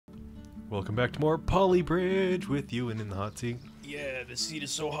Welcome back to more Poly Bridge with you and in the hot seat. Yeah, the seat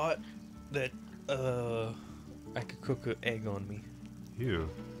is so hot that I could cook an egg on me. Ew.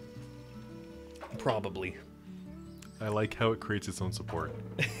 Probably. I like how it creates its own support.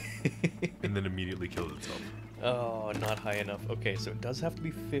 And then immediately kills itself. Oh, not high enough. Okay, so it does have to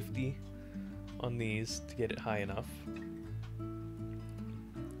be 50 on these to get it high enough.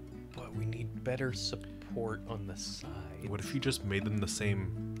 But we need better support on the side. What if you just made them the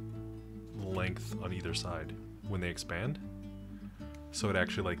same length on either side when they expand? So it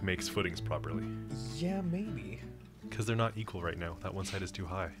actually like makes footings properly. Yeah, maybe. Because they're not equal right now. That one side is too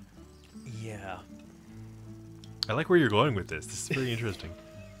high. Yeah. I like where you're going with this. This is very interesting.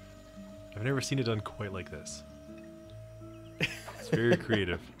 I've never seen it done quite like this. It's very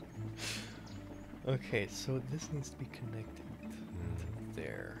creative. Okay, so this needs to be connected to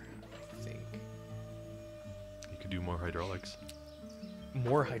there, I think. You could do more hydraulics.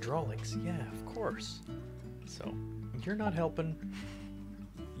 More hydraulics? Yeah, of course. So, you're not helping.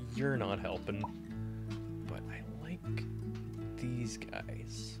 You're not helping. But I like these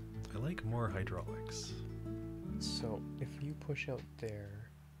guys. I like more hydraulics. So, if you push out there,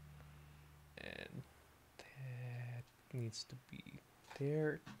 and that needs to be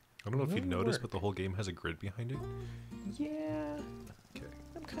there. I don't know if you've Will noticed, work. but the whole game has a grid behind it. Yeah. Okay.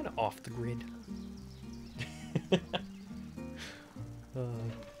 I'm kind of off the grid.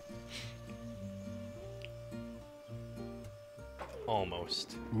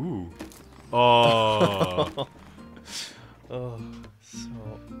 Almost. Ooh. Oh. Oh, so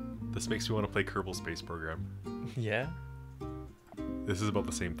This makes me want to play Kerbal Space Program. yeah. This is about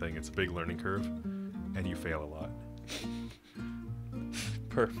the same thing. It's a big learning curve, and you fail a lot.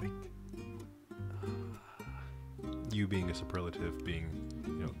 Perfect. You being a superlative, being,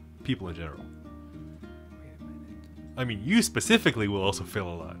 you know, people in general. Wait a minute. I mean, you specifically will also fail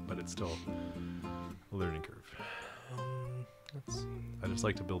a lot, but it's still a learning curve. Let's see. I just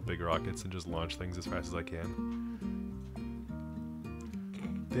like to build big rockets and just launch things as fast as I can.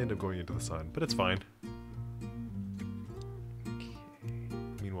 They end up going into the sun, but it's fine. Okay.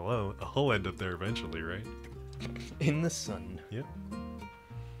 Meanwhile, I'll end up there eventually, right? In the sun. Yep.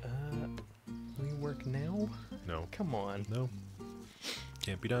 We work now? No. Come on. No.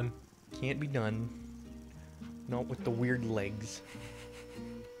 Can't be done. Can't be done. Not with the weird legs.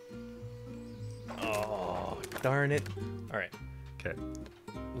 Oh, darn it. Alright, Okay.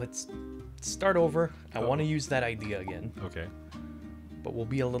 let's start over. I Oh. want to use that idea again, Okay. but we'll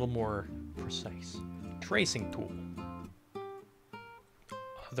be a little more precise. Tracing tool.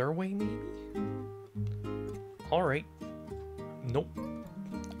 Other way, maybe? Alright. Nope.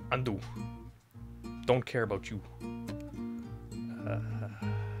 Undo. Don't care about you.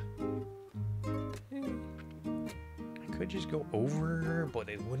 I could just go over, but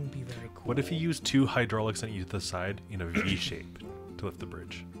it wouldn't be very cool. What if you use two hydraulics on either side in a V shape to lift the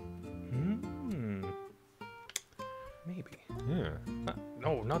bridge? Maybe. Yeah.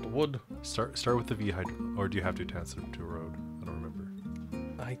 No, not the wood. Start with the V hydro, or do you have to attach them to a road? I don't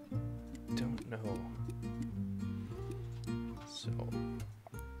remember. I don't know. So,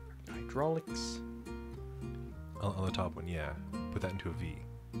 hydraulics. On the top one, yeah. Put that into a V.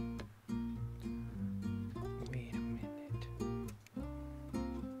 Wait a minute.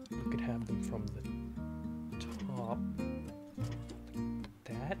 We could have them from the top.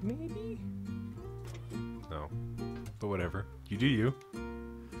 That maybe? No. But whatever. You do you.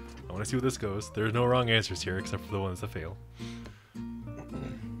 I want to see where this goes. There's no wrong answers here except for the ones that fail.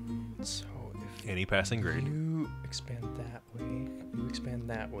 So if Any passing grade. you expand that way, you expand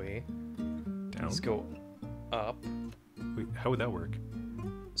that way. Down? These go up. Wait, how would that work?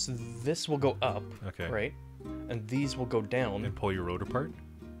 So this will go up, Okay. right? And these will go down. And pull your road apart?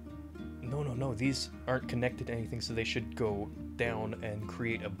 No. These aren't connected to anything, so they should go down and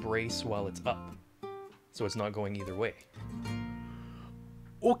create a brace while it's up. So it's not going either way.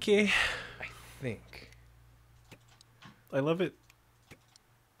 Okay. I think. I love it.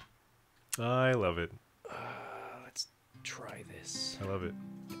 I love it. Let's try this. I love it.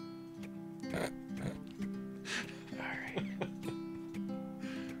 Alright.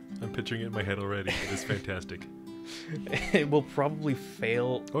 I'm picturing it in my head already. It is fantastic. It will probably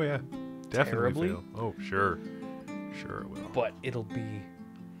fail, Oh yeah. Definitely Terribly? fail. Oh, sure. Sure it will. but it'll be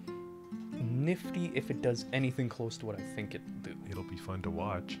nifty if it does anything close to what I think it'll do. It'll be fun to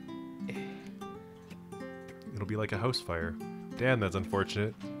watch. It'll be like a house fire. Damn, that's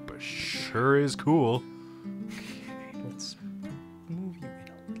unfortunate, but sure is cool. Okay, let's move you in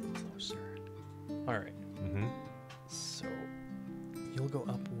a little closer. Alright, Mm-hmm. so you'll go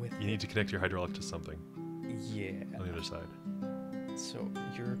up with You need to connect your hydraulic to something yeah. on the other side. So So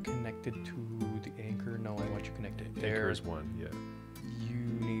you're connected to the anchor. No, I want you connected there. Anchor is 1, yeah. You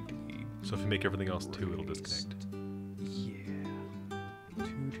need to be. So if you make everything else 2, it'll disconnect. Yeah.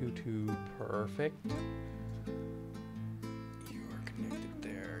 2, 2, 2. Perfect. You are connected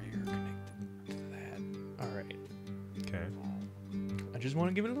there. You're connected to that. All right. Okay. I just want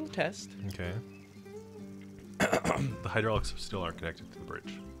to give it a little test. Okay. The hydraulics still aren't connected to the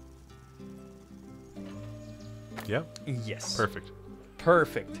bridge. Yeah? Yes. Perfect.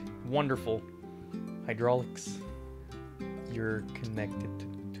 Perfect. Wonderful. Hydraulics. You're connected to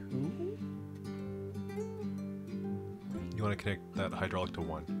 2? You want to connect that hydraulic to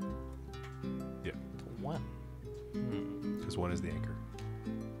 1. Yeah. To 1. Because 1 is the anchor.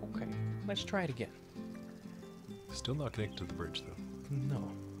 Okay. Let's try it again. Still not connected to the bridge, though.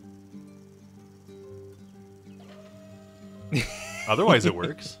 No. Otherwise, it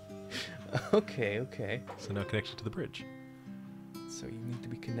works. Okay, okay. So now connection to the bridge. So you need to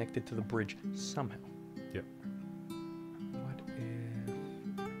be connected to the bridge somehow. Yep. What if...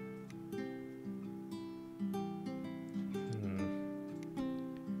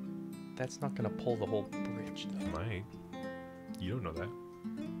 That's not going to pull the whole bridge, though. Might. You don't know that.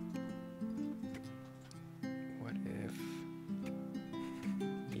 What if...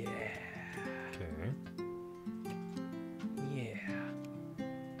 Yeah. Okay. Yeah.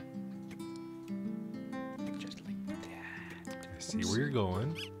 Just like that. I see where you're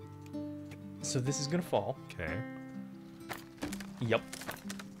going. So this is going to fall. Okay. Yep.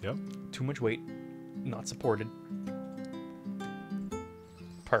 Yep. Too much weight. Not supported.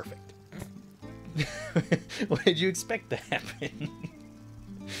 Perfect. What did you expect to happen?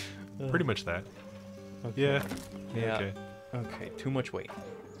 Pretty much that. Okay. Yeah. Yeah. Okay. Okay, too much weight.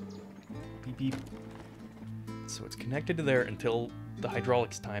 Beep beep. So it's connected to there until the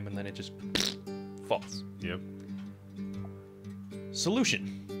hydraulics time, and then it just falls. Yep.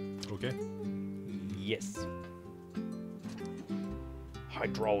 Solution. Okay. Yes.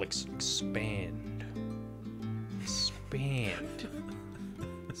 Hydraulics expand. Expand.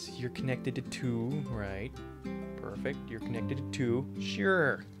 So you're connected to 2, right? Perfect. You're connected to 2.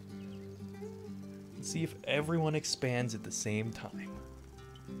 Sure. Let's see if everyone expands at the same time.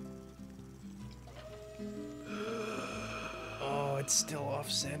 Oh, it's still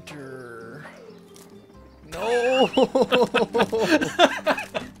off center. No!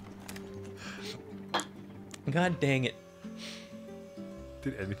 God dang it.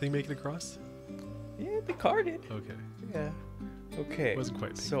 Did anything make it across? Yeah, the car did. Okay. Yeah. Okay. I wasn't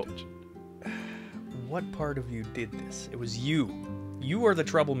quite paying so, attention. what part of you did this? It was you. You are the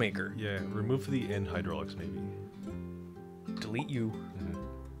troublemaker. Yeah, remove the end hydraulics, maybe. Delete you.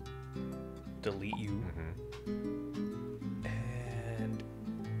 Mm-hmm. Delete you. Mm-hmm. And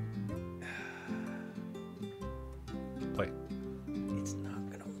Play. it's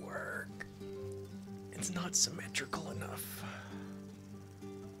not gonna work. It's not symmetrical enough.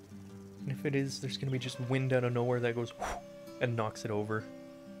 And if it is, there's gonna be just wind out of nowhere that goes and knocks it over.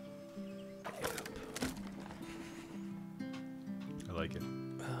 I like it.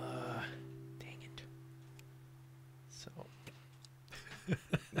 Dang it. So,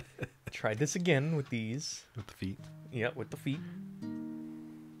 try this again with these. With the feet. Yeah, with the feet.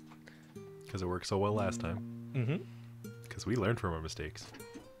 Because it worked so well last time. Mm-hmm. Because we learned from our mistakes.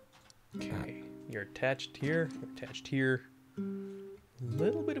 Okay, you're attached here, you're attached here.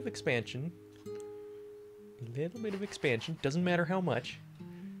 Little bit of expansion. Little bit of expansion. Doesn't matter how much.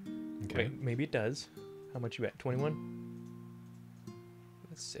 Okay. Wait, maybe it does. How much you at? 21?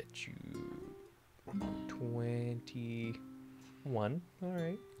 Let's set you 21.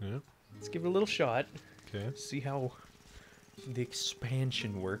 Alright. Yeah. Let's give it a little shot. Okay. See how the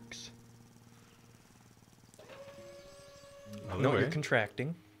expansion works. Other No, way. you're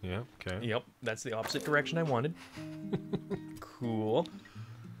contracting. Yeah, okay. Yep, that's the opposite direction I wanted. Cool.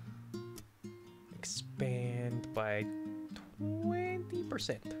 Expand by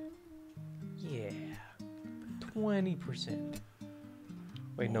 20%. Yeah. 20%.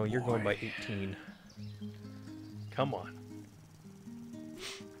 Wait, no, you're going by 18. Come on.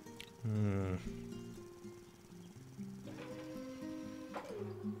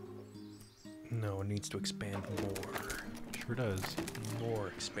 No, it needs to expand more. Sure does. More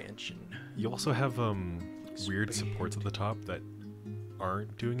expansion. You also have weird supports at the top that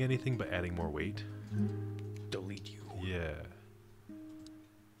aren't doing anything but adding more weight. Delete you. Yeah.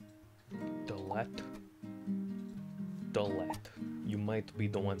 Delete. Delete. You might be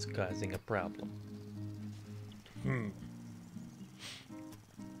the ones causing a problem.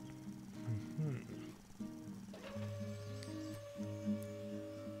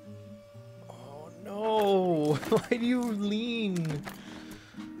 Oh no! Why do you lean?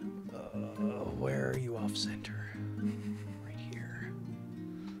 off center. Right here.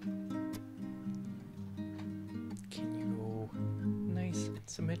 Can you go nice and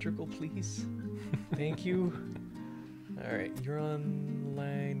symmetrical, please? Thank you. Alright, you're on the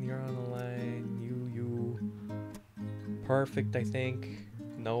line, you're on the line, you. Perfect, I think.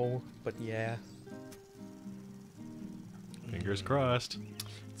 No, but yeah. Fingers crossed.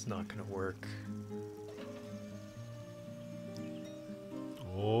 It's not gonna work.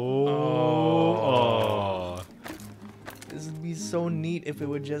 Oh. This would be so neat if it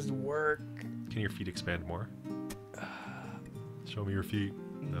would just work. Can your feet expand more? Show me your feet.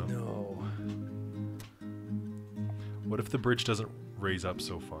 No. No. What if the bridge doesn't raise up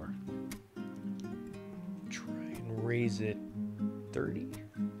so far? Try and raise it 30?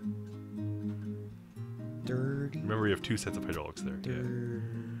 30? Remember, you have 2 sets of hydraulics there. 30.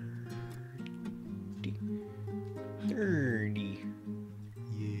 30.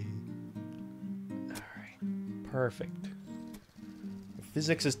 Yeah. Alright. Perfect. If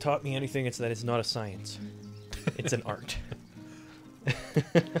physics has taught me anything, it's that it's not a science. It's an art.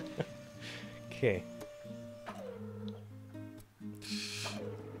 Okay.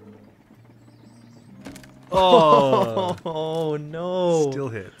 Oh. Oh no. Still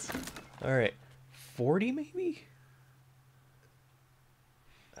hits. All right. 40 maybe?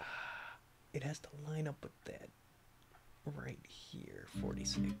 It has to line up with that right here.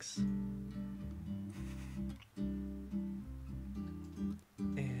 46.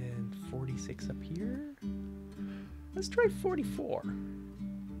 And 46 up here. Let's try 44.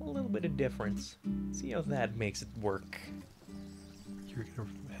 A little bit of difference. See how that makes it work. You're gonna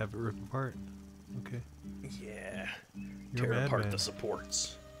have it rip apart. Okay. Yeah. You're Tear a apart madman. the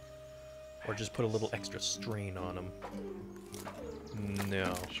supports. Or just put a little extra strain on them.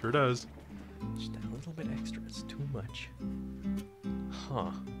 No. Sure does. Just a little bit extra. It's too much. Huh.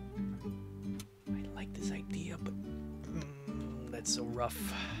 I like this idea, but that's so rough.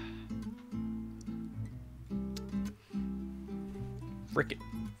 Frick it.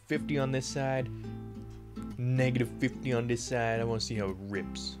 50 on this side. Negative 50 on this side. I want to see how it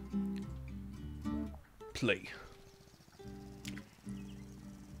rips. Play.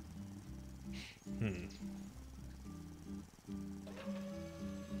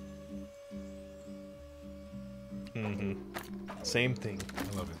 Same thing. I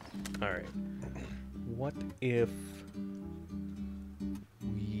love it. All right. What if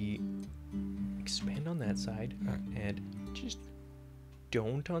we expand on that side and just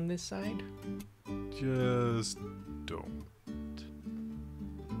don't on this side? Just don't.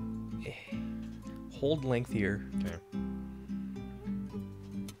 Hold length here. Okay.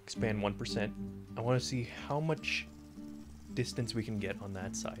 Expand 1%. I want to see how much distance we can get on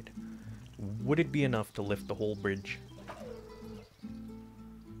that side. Would it be enough to lift the whole bridge?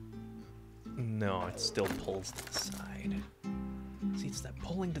 No, it still pulls to the side. See, it's that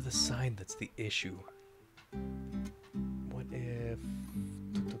pulling to the side that's the issue. What if...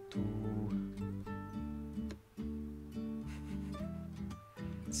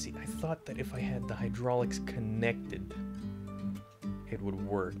 See, I thought that if I had the hydraulics connected, it would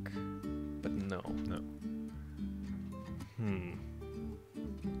work. But no. No.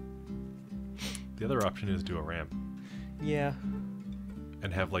 The other option is do a ramp. Yeah.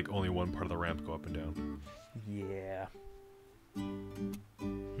 And have like only one part of the ramp go up and down. Yeah.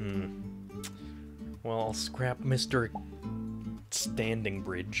 Well, I'll scrap Mr. Standing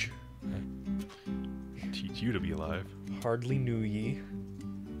Bridge. Teach you to be alive. Hardly knew ye.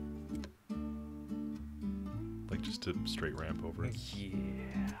 Like just a straight ramp over it.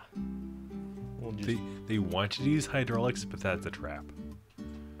 Yeah. We'll just... They want you to use hydraulics, but that's a trap.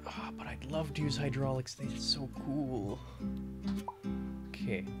 But I'd love to use hydraulics. They're so cool.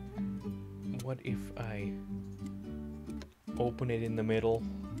 Okay. What if I open it in the middle?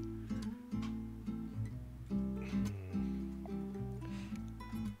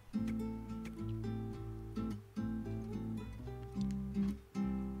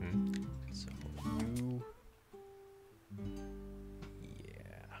 So you...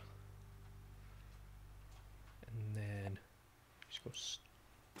 Yeah. And then just go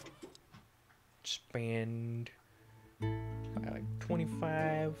expand by like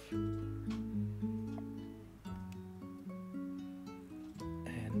 25. And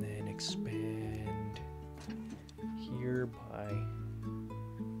then expand here by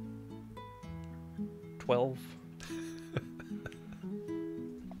 12.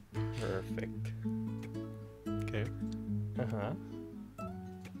 Perfect. Okay. Uh-huh.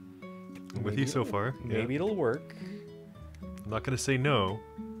 I'm with you so far. Maybe Yeah. it'll work. I'm not gonna say no.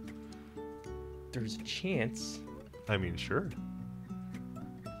 There's a chance. I mean, sure.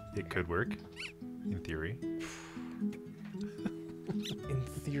 It could work. In theory. In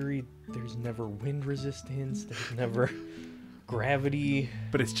theory, there's never wind resistance. There's never gravity.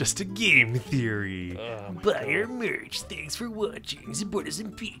 But it's just a game theory. Oh my Buy our God. merch. Thanks for watching. Support us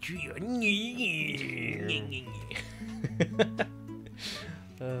on Patreon.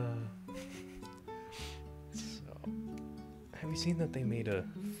 So, have you seen that they made a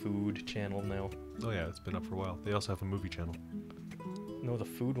food channel now? Oh yeah, it's been up for a while. They also have a movie channel. No, the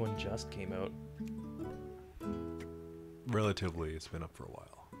food one just came out. Relatively, it's been up for a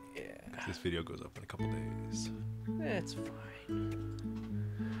while. Yeah, This video goes up in a couple days. that's fine.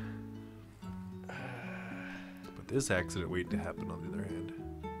 But this accident waiting to happen on the other hand.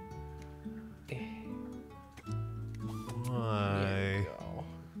 There Why? we go.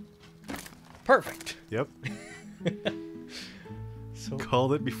 Perfect. Yep. So,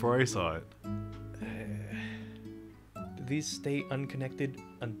 Called it before I saw it. do these stay unconnected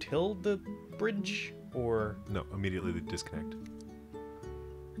until the bridge, or No, immediately they disconnect.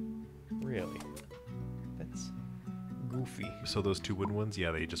 really? That's goofy. So those two wooden ones,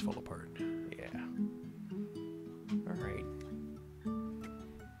 yeah, they just fall apart. Yeah. All right.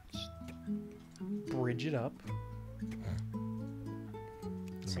 Just bridge it up.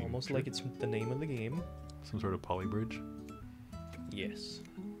 It's almost like it's the name of the game. Some sort of poly bridge. Yes.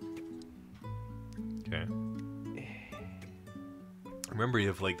 Okay. Remember, you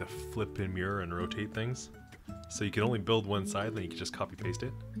have like the flip and mirror and rotate things, so you can only build one side, then you can just copy paste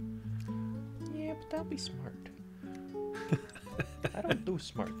it. Yeah, but that'll be smart. I don't do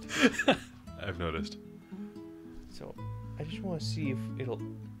smart. I've noticed. So, I just want to see if it'll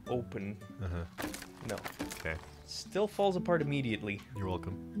open. Uh huh. No. Okay. Still falls apart immediately. You're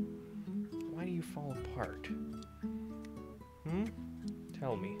welcome. Why do you fall apart? Hmm?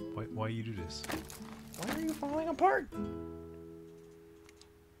 Tell me. Why you do this? Why are you falling apart?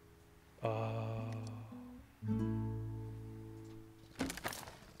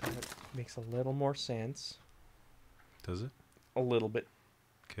 That makes a little more sense. Does it? A little bit.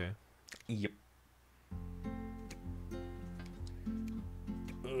 Okay. Yep.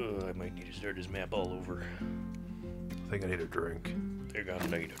 I might need to start this map all over. I think I need a drink. They're gonna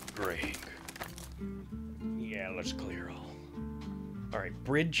need a drink. Yeah, let's clear all. Alright,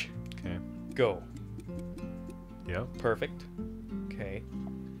 bridge, Okay. go. Yep. Perfect. Okay.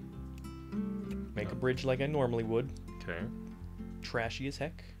 Make a bridge like I normally would. Okay. Trashy as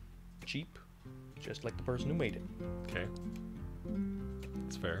heck. Cheap. Just like the person who made it. Okay.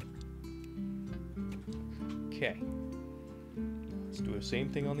 That's fair. Okay. Let's do the same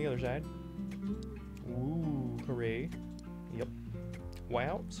thing on the other side. Ooh, hooray. Yep.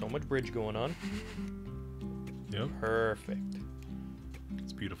 Wow, so much bridge going on. Yep. Perfect.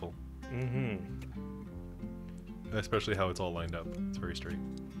 It's beautiful. Mm-hmm. Especially how it's all lined up. It's very straight.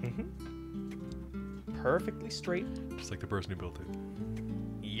 Mm-hmm. Perfectly straight. Just like the person who built it.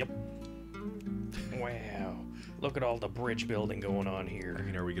 Yep. Wow. Look at all the bridge building going on here. I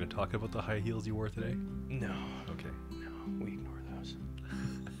mean, are we going to talk about the high heels you wore today? No. Okay. No, we ignore those.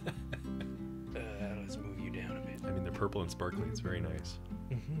 Let's move you down a bit. I mean, they're purple and sparkly. It's very nice.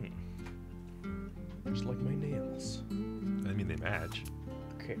 Mm-hmm. Just like my nails. I mean, they match.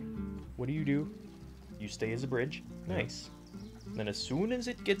 Okay. What do? You stay as a bridge. Yeah. Nice. Then as soon as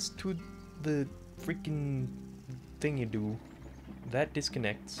it gets to the freaking thing you do, that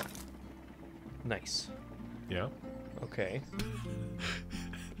disconnects. Nice. Yeah. Okay.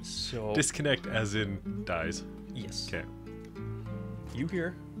 So... Disconnect as in dies. Yes. Okay. You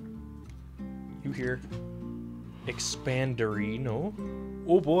hear expanderino.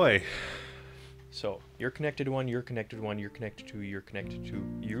 Oh boy. So you're connected to one, you're connected to one, you're connected to, you're connected to.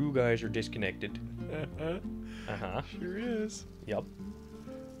 You guys are disconnected. Uh-huh. Sure is. Yep.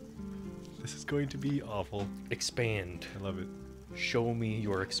 This is going to be awful. Expand. I love it. Show me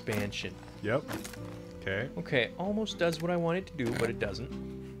your expansion. Yep. Okay. Okay, almost does what I want it to do, but it doesn't.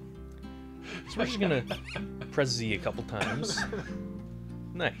 So we're just gonna press Z a couple times.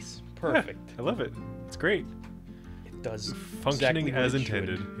 Nice. Perfect. I love it. It's great. It does Functioning exactly what as it should.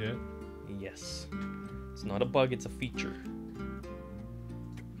 intended. Yeah. Yes. It's not a bug, it's a feature.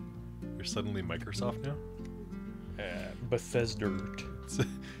 You're suddenly Microsoft now? Bethesda. It's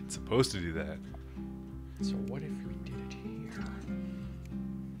supposed to do that. So what if we did it here?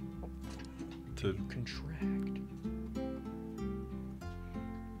 To You contract.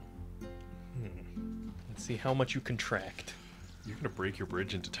 Let's see how much you contract. You're gonna break your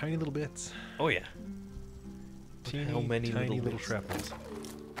bridge into tiny little bits. Oh yeah. Teeny, How many tiny little little bits? shrapnels.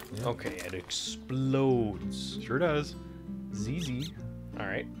 Yeah. Okay, it explodes. Sure does. ZZ.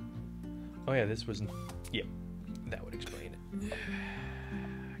 Alright. Oh yeah, this was... Yep. That would explain it.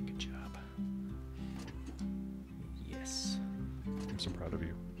 Good job. so proud of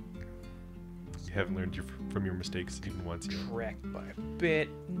you. You haven't learned from your mistakes even once yet. Tracked by a bit.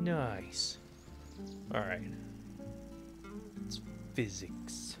 Nice. Alright. It's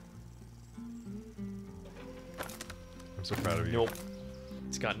physics. I'm so proud of you. Nope.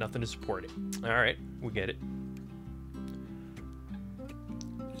 It's got nothing to support it. Alright, we get it.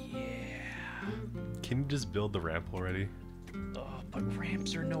 Yeah. Can you just build the ramp already? Oh, but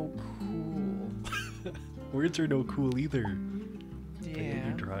ramps are no cool. Words are no cool either. Yeah.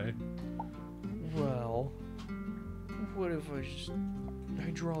 You try. Well, what if I just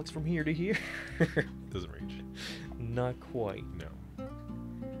hydraulics from here to here? Doesn't reach. Not quite. No.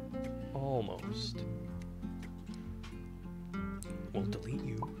 Almost. Well, delete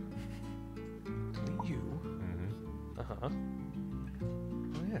you. Delete you. Mm-hmm. Uh-huh.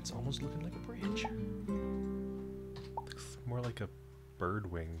 Oh yeah, it's almost looking like a branch. Looks more like a bird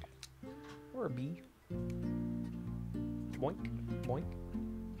wing. Or a bee. Boink, boink.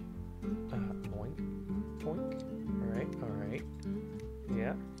 Boink, boink. Alright, alright.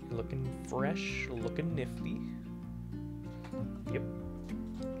 Yeah, looking fresh, looking nifty. Yep.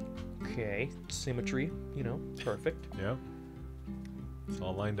 Okay, symmetry, you know, perfect. Yeah. It's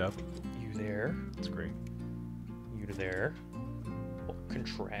all lined up. You there. It's great. You to there. Well,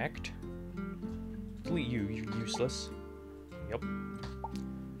 contract. Delete you, you're useless. Yep.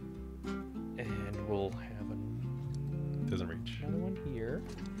 And we'll have Doesn't reach. another one here.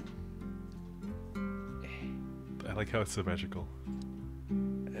 I like how it's symmetrical.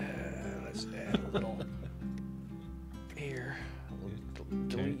 Let's add a little here.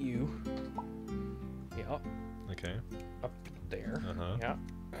 Delete you. Yep. Okay. Up there. Uh-huh. Yeah.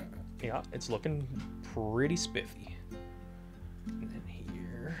 Yeah, it's looking pretty spiffy. And then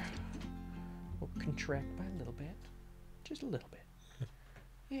here, we'll contract by a little bit. Just a little bit.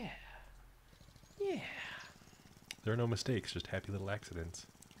 Yeah. Yeah. There are no mistakes, just happy little accidents.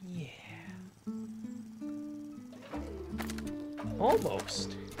 Yeah.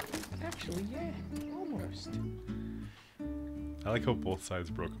 Almost. Actually, yeah. Almost. I like how both sides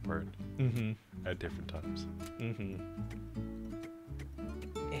broke apart Mm-hmm. at different times. Mm-hmm.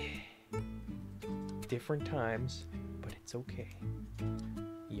 Different times, but it's okay.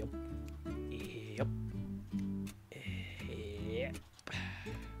 Yep. Yep. Yep.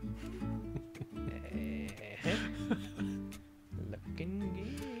 Looking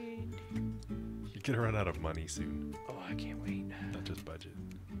good. You're gonna run out of money soon. Oh, I can't wait. Not just budget.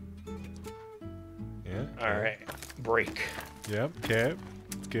 Yeah? All right. Break. Yep, okay.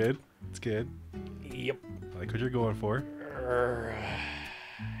 It's good. It's good. Yep. I like what you're going for.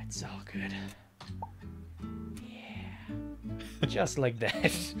 It's all good. Yeah. Just like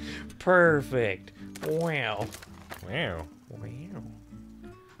that. Perfect. Wow. Wow. Wow.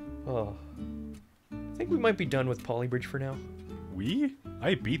 Oh. I think we might be done with Polybridge for now.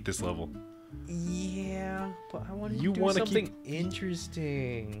 I beat this level. Yeah, but I want to You do wanna something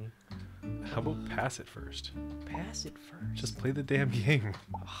interesting. How about pass it first? Pass it first. Just play the damn game.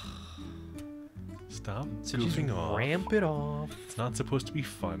 Stop so goofing just off. ramp it off. It's not supposed to be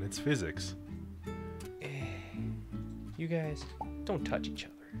fun. It's physics. You guys, don't touch each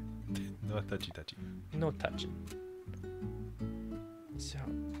other. No touchy touchy. No touching. So,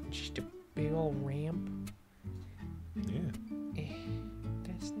 just a big old ramp. Yeah.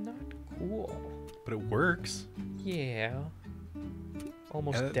 That's not cool. But it works. Yeah.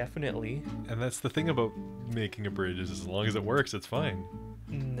 Almost definitely. And that's the thing about making a bridge is as long as it works, it's fine.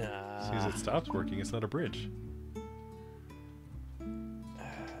 Nah. As soon as it stops working, it's not a bridge.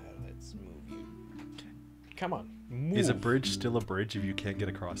 Let's move you. Come on. Move. Is a bridge still a bridge if you can't get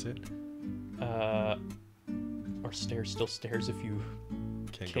across it? Are stairs still stairs if you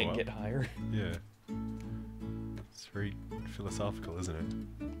Can't can't go up? get higher? Yeah. It's very philosophical, isn't it?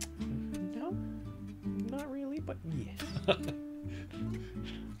 No. Not really, but yeah.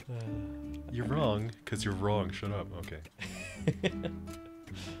 You're wrong, because you're wrong. Shut up. Okay.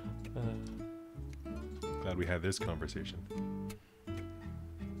 Glad we had this conversation.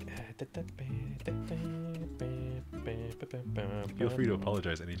 Feel free to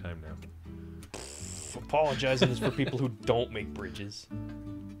apologize anytime now. Apologizing is for people who don't make bridges.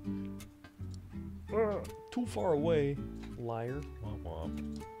 Too far away, liar. Womp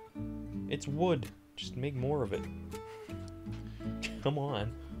womp. It's wood. Just make more of it. Come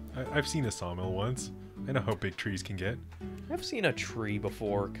on. I've seen a sawmill once. I know how big trees can get. I've seen a tree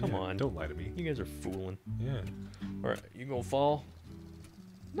before. Come Yeah, on. Don't lie to me. You guys are fooling. Yeah. Alright, you gonna fall?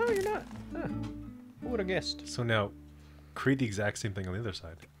 No, you're not. Huh. Who would have guessed? So now, create the exact same thing on the other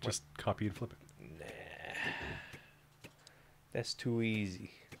side. Just copy and flip it. Nah. That's too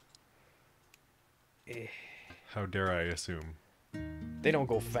easy. How dare I assume? They don't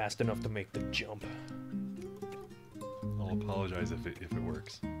go fast enough to make the jump. I'll apologize if it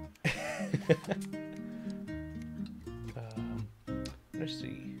works. Let's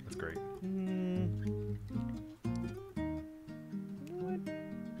see. That's great. You know what?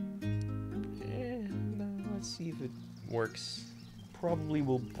 No, let's see if it works. Probably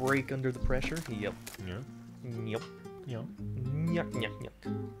will break under the pressure. Yep. Yeah. Yep. Yeah. Yuck, yuck, yuck.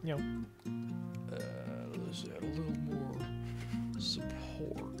 Yeah. Let's add a little more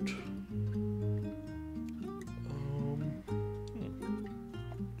support.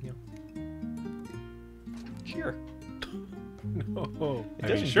 Yeah. Sure. No. It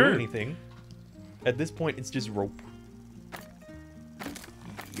doesn't do anything. At this point, it's just rope.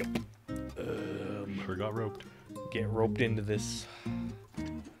 Yep. Sure got roped. Get roped into this.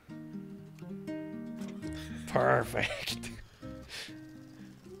 Perfect.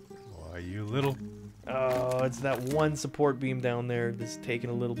 Why, you little... Oh, it's that one support beam down there that's taking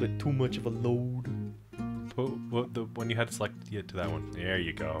a little bit too much of a load. What, the one you had to select to get to that one. There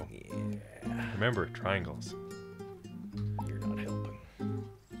you go. Yeah. Remember, triangles. You're not helping.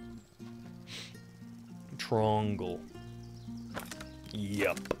 Triangle.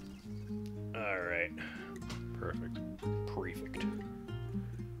 Yep. Alright. Perfect. Prefect.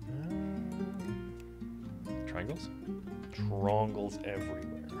 Triangles? Triangles everywhere.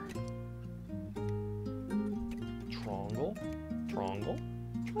 Triangle. Triangle.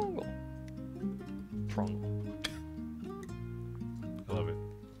 Triangle. Triangle. I love it.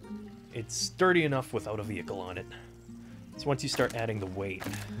 It's sturdy enough without a vehicle on it. It's once you start adding the weight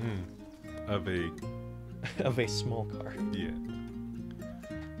Of a... of a small car. Yeah.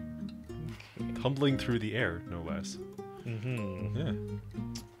 Tumbling through the air, no less. Mm-hmm. Yeah.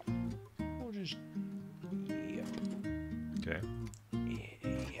 We'll just... Yep. Okay.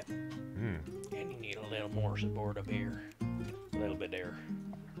 Yep. Hmm. And you need a little more support up here. A little bit there.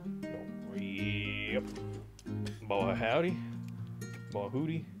 Yep. Boy howdy. Boy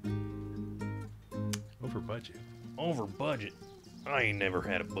hooty. Over budget. Over budget. I ain't never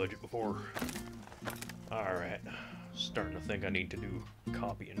had a budget before. Alright. Starting to think I need to do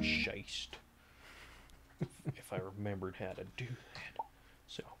copy and shiest. If I remembered how to do that.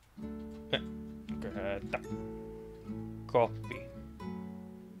 So. Copy.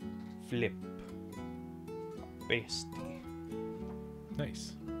 Flip. Paste.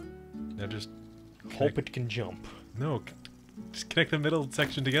 Nice. Now just... Hope it can jump. No. Just connect the middle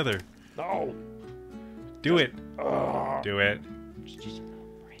section together. No! Do it. Do it. It's just a little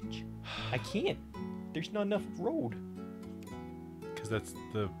bridge. I can't. There's not enough road. Because that's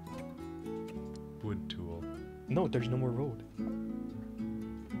the wood tool. No, there's no more road.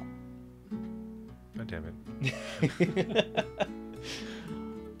 God damn it.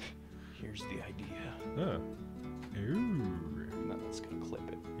 Here's the idea. Oh. Ooh. Now let's go clip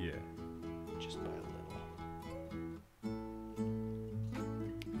it. Yeah. Just by a little.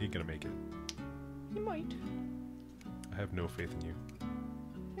 You ain't gonna make it. You might. I have no faith in you.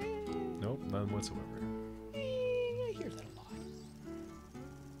 Nope, none whatsoever. I hear that a lot.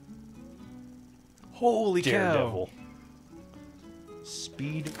 Holy Daredevil.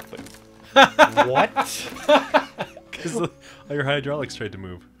 Speed, but... What? Because all your hydraulics tried to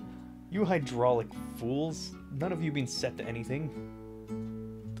move. You hydraulic fools. None of you been set to anything.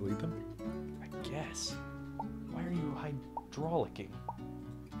 Delete them? I guess. Why are you hydraulicking?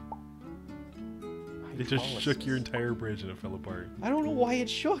 It just shook your entire bridge and it fell apart. I don't know why it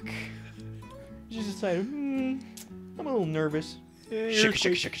shook. You just decided, I'm a little nervous. Yeah, Shake.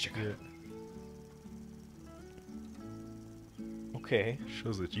 Yeah. Okay.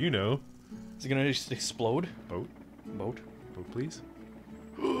 Shows that you know. Is it gonna just explode? Boat. Boat? Boat, please.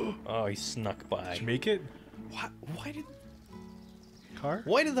 Oh, he snuck by. Did you make it? What? Car?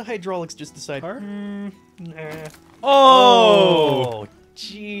 Why did the hydraulics just decide? Car? Nah. Oh!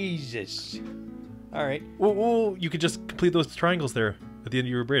 Jesus. All right. Whoa, you could just complete those triangles there at the end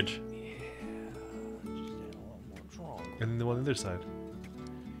of your bridge. Yeah. Just add a little more triangle. And then the one on the other side.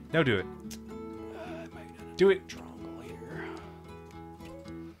 Now do it. I might add Do it. triangle here.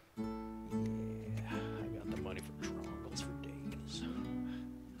 Yeah, I got the money for triangles for days.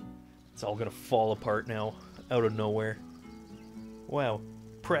 It's all gonna fall apart now, out of nowhere. Wow,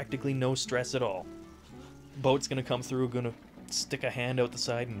 practically no stress at all. Boat's gonna come through, gonna stick a hand out the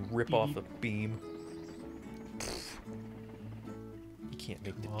side and rip off the beam. You can't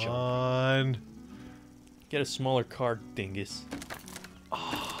make the Come jump. on. Get a smaller car, dingus.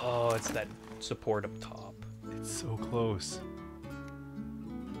 Oh, it's that support up top. It's so close.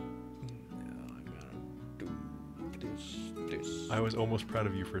 Now I'm gonna do this. I was almost proud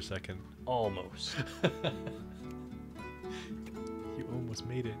of you for a second. Almost. almost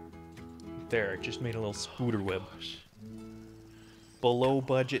made it. There, it just made a little scooter web. Below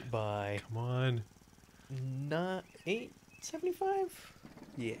budget by Come on. not $8.75.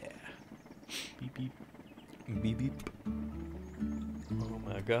 Yeah. Beep beep. Beep beep. Oh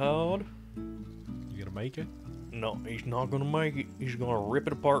my god. You gonna make it? No, he's not gonna make it. He's gonna rip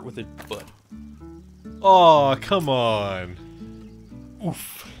it apart with his butt. Oh, come on.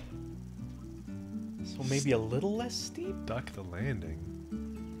 Oof. So maybe a little less steep? Duck the landing.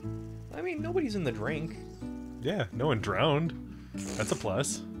 I mean, nobody's in the drink. Yeah, no one drowned. That's a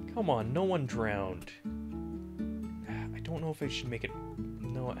plus. Come on, no one drowned. I don't know if I should make it...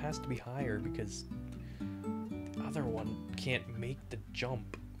 No, it has to be higher because the other one can't make the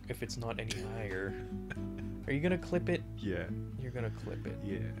jump if it's not any higher. Are you gonna clip it? Yeah. You're gonna clip it.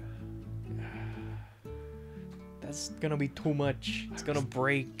 Yeah. That's gonna be too much. It's gonna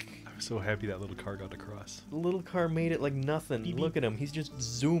break. I'm so happy that little car got across. The little car made it like nothing. Beep, beep. Look at him. He's just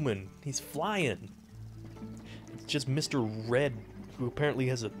zooming. He's flying. It's just Mr. Red, who apparently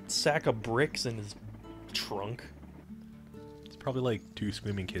has a sack of bricks in his trunk. It's probably like 2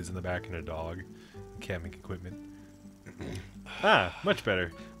 swimming kids in the back and a dog. Camping equipment. Ah, much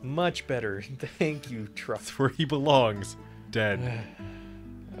better. Much better. Thank you, truck. That's where he belongs. Dead.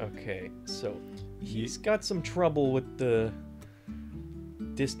 Okay, so he's got some trouble with the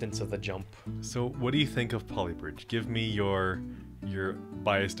distance of the jump. So, what do you think of Polybridge? Give me your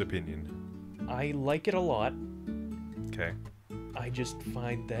biased opinion. I like it a lot. Okay. I just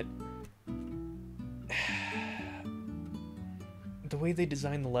find that the way they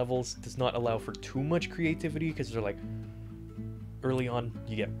design the levels does not allow for too much creativity because they're like, early on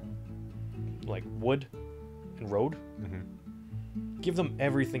you get like wood and road. Mm-hmm. Give them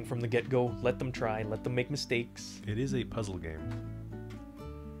everything from the get-go. Let them try. Let them make mistakes. It is a puzzle game.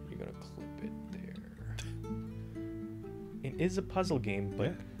 You're gonna clip it there. It is a puzzle game, but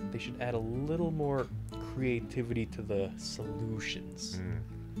Yeah. they should add a little more creativity to the solutions.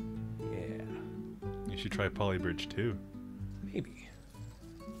 Yeah. You should try Polybridge too. Maybe.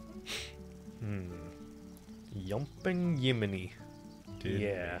 Yumping Yiminy. Didn't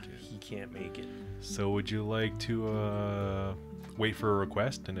Yeah, make it. he can't make it. So would you like to wait for a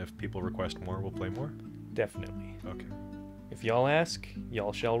request, and if people request more, we'll play more? Definitely. Okay. If y'all ask,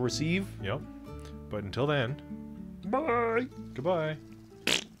 y'all shall receive. Yep. But until then, Bye! goodbye.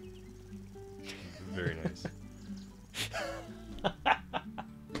 Very nice.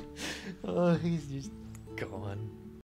 Oh, he's just gone.